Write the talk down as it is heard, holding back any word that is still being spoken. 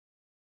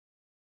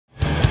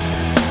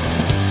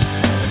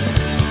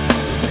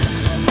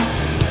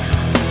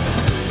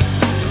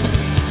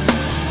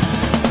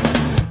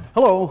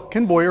Hello,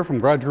 Ken Boyer from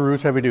Garage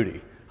Gurus Heavy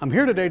Duty. I'm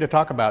here today to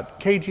talk about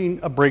caging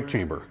a brake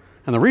chamber.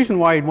 And the reason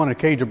why you'd want to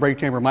cage a brake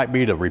chamber might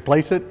be to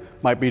replace it,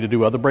 might be to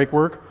do other brake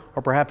work,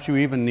 or perhaps you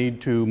even need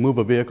to move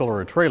a vehicle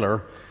or a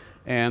trailer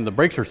and the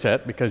brakes are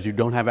set because you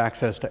don't have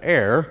access to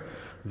air,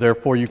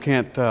 therefore you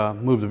can't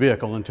move the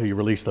vehicle until you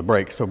release the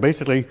brakes. So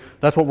basically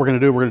that's what we're going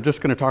to do. We're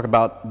just going to talk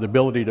about the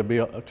ability to be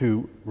able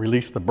to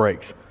release the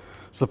brakes.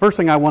 So the first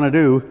thing I want to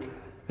do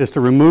is to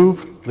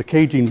remove the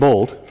caging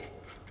bolt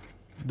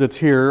that's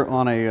here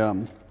on a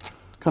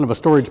kind of a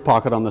storage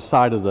pocket on the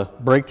side of the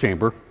brake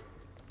chamber.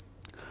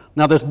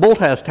 Now this bolt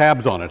has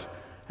tabs on it,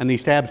 and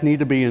these tabs need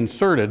to be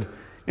inserted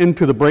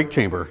into the brake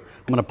chamber.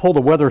 I'm going to pull the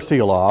weather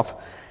seal off,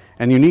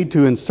 and you need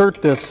to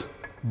insert this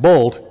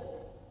bolt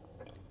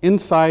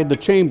inside the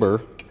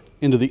chamber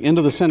into the end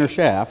of the center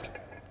shaft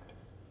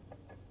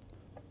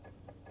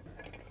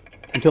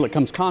until it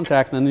comes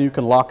contact, and then you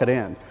can lock it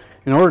in.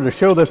 In order to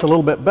show this a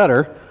little bit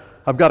better,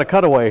 I've got a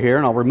cutaway here,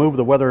 and I'll remove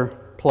the weather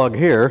plug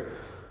here.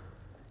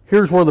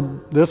 Here's where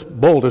this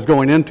bolt is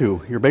going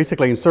into. You're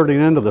basically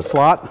inserting it into the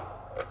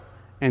slot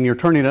and you're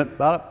turning it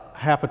about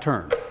half a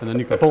turn. And then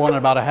you can pull on it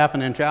about a half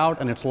an inch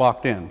out and it's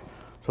locked in.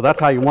 So that's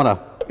how you want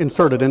to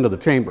insert it into the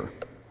chamber.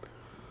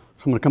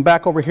 So I'm going to come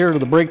back over here to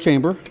the brake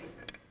chamber.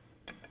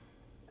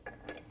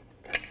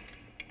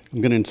 I'm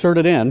going to insert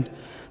it in.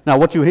 Now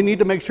what you need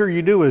to make sure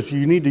you do is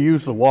you need to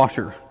use the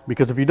washer,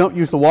 because if you don't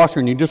use the washer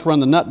and you just run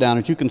the nut down,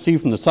 as you can see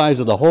from the size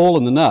of the hole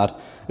in the nut,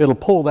 it'll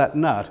pull that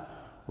nut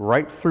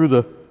right through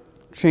the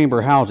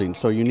chamber housing.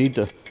 So you need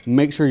to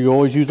make sure you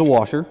always use a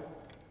washer.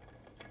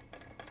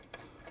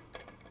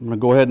 I'm going to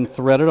go ahead and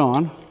thread it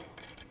on.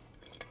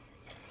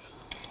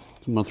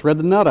 I'm going to thread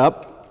the nut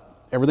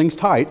up. Everything's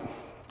tight.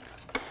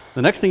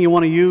 The next thing you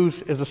want to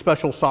use is a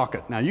special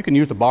socket. Now you can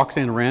use a box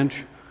end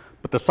wrench,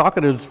 but the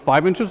socket is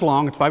 5 inches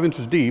long, it's 5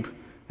 inches deep,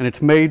 and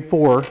it's made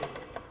for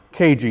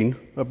caging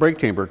a brake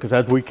chamber, because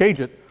as we cage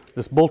it,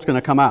 this bolt's going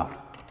to come out.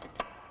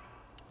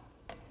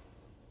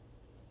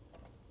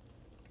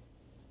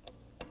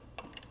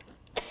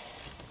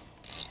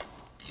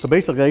 So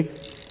basically,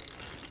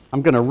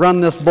 I'm going to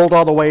run this bolt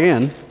all the way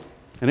in,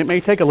 and it may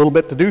take a little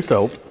bit to do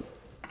so.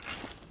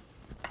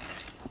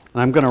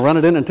 And I'm going to run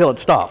it in until it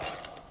stops.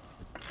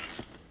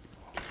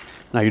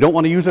 Now you don't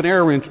want to use an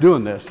air wrench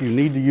doing this. You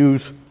need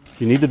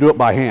to do it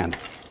by hand.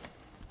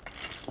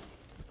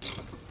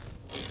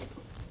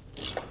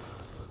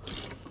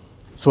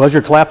 So as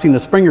you're collapsing the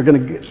spring, you're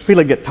going to feel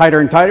it get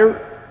tighter and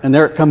tighter, and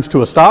there it comes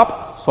to a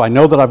stop. So I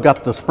know that I've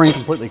got the spring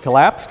completely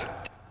collapsed.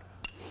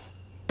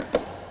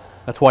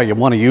 That's why you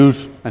want to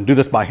use and do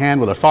this by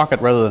hand with a socket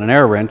rather than an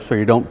air wrench, so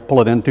you don't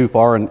pull it in too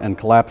far and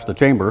collapse the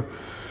chamber.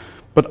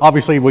 But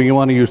obviously we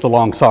want to use the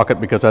long socket,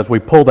 because as we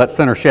pull that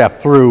center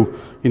shaft through,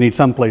 you need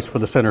some place for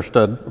the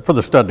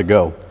stud to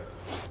go.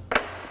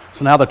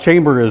 So now the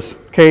chamber is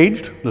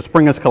caged, the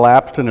spring is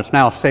collapsed, and it's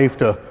now safe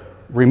to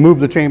remove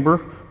the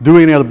chamber, do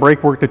any other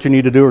brake work that you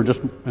need to do, or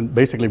just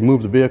basically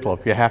move the vehicle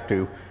if you have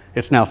to.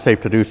 It's now safe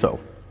to do so.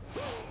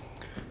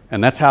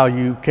 And that's how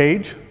you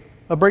cage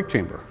a brake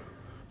chamber.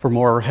 For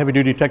more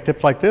heavy-duty tech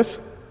tips like this,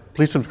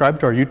 please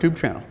subscribe to our YouTube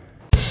channel.